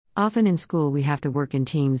Often in school we have to work in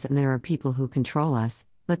teams and there are people who control us,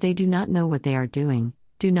 but they do not know what they are doing,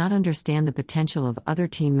 do not understand the potential of other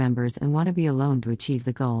team members and want to be alone to achieve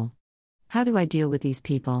the goal. How do I deal with these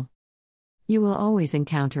people? You will always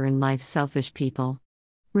encounter in life selfish people.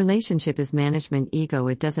 Relationship is management ego.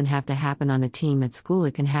 It doesn't have to happen on a team at school.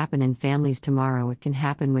 It can happen in families tomorrow. It can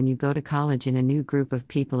happen when you go to college in a new group of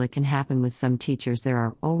people. It can happen with some teachers. There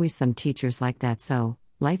are always some teachers like that. So,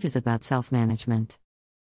 life is about self-management.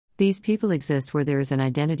 These people exist where there is an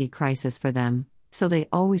identity crisis for them, so they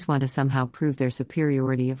always want to somehow prove their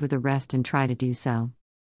superiority over the rest and try to do so.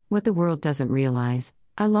 What the world doesn't realize,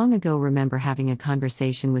 I long ago remember having a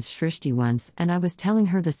conversation with Shrishti once and I was telling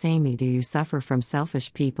her the same: either you suffer from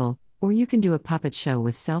selfish people, or you can do a puppet show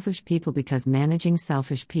with selfish people, because managing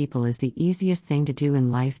selfish people is the easiest thing to do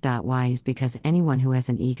in life. Why is because anyone who has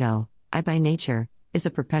an ego, I by nature, is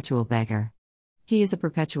a perpetual beggar. He is a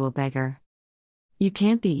perpetual beggar. You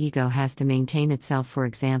can't. The ego has to maintain itself. For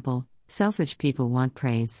example, selfish people want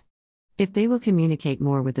praise. If they will communicate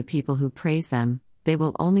more with the people who praise them, they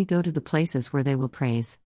will only go to the places where they will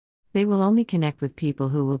praise. They will only connect with people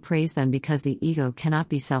who will praise them, because the ego cannot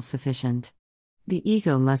be self-sufficient. The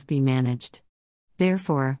ego must be managed.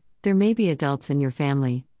 Therefore, there may be adults in your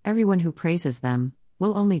family, everyone who praises them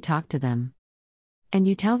will only talk to them. And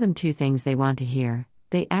you tell them two things they want to hear,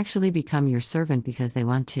 they actually become your servant because they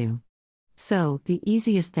want to. So, the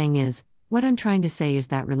easiest thing is, what I'm trying to say is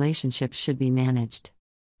that relationships should be managed.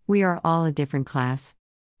 We are all a different class.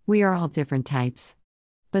 We are all different types.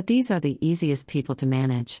 But these are the easiest people to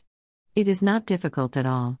manage. It is not difficult at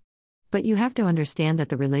all. But you have to understand that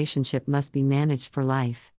the relationship must be managed for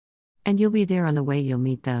life. And you'll be there on the way. You'll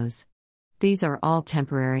meet those. These are all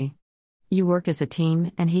temporary. You work as a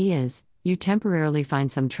team, and you temporarily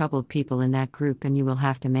find some troubled people in that group and you will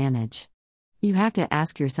have to manage. You have to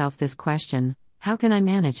ask yourself this question: how can I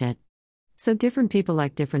manage it? So different people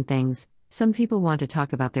like different things. Some people want to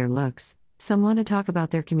talk about their looks, some want to talk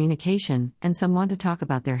about their communication, and some want to talk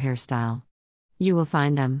about their hairstyle. You will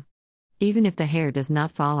find them. Even if the hair does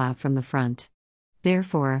not fall out from the front.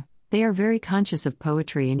 Therefore, they are very conscious of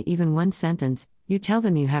poetry, and even one sentence, you tell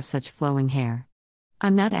them you have such flowing hair.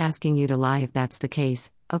 I'm not asking you to lie if that's the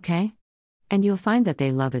case, okay? And you'll find that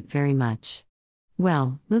they love it very much.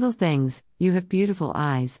 Well, little things, you have beautiful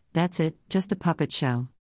eyes, that's it, just a puppet show.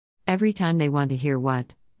 Every time they want to hear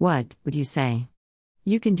what would you say?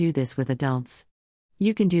 You can do this with adults.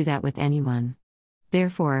 You can do that with anyone.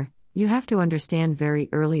 Therefore, you have to understand very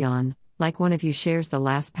early on, like one of you shares the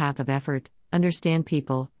last path of effort, understand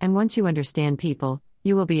people, and once you understand people,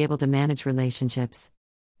 you will be able to manage relationships.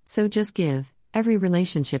 So just give. Every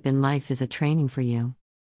relationship in life is a training for you.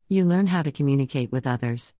 You learn how to communicate with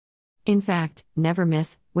others. In fact, never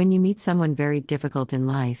miss, when you meet someone very difficult in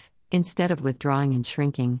life, instead of withdrawing and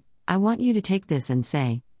shrinking, I want you to take this and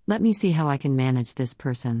say, let me see how I can manage this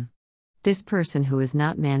person. This person who is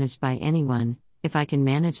not managed by anyone. If I can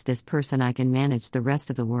manage this person, I can manage the rest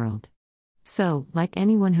of the world. So, like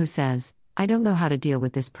anyone who says, I don't know how to deal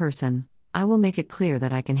with this person, I will make it clear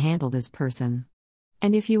that I can handle this person.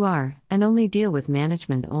 And if you are, and only deal with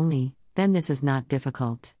management only, then this is not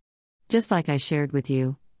difficult. Just like I shared with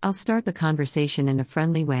you, I'll start the conversation in a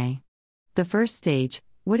friendly way. The first stage,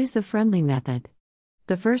 what is the friendly method?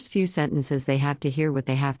 The first few sentences they have to hear what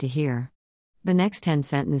they have to hear. The next 10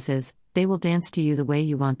 sentences, they will dance to you the way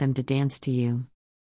you want them to dance to you.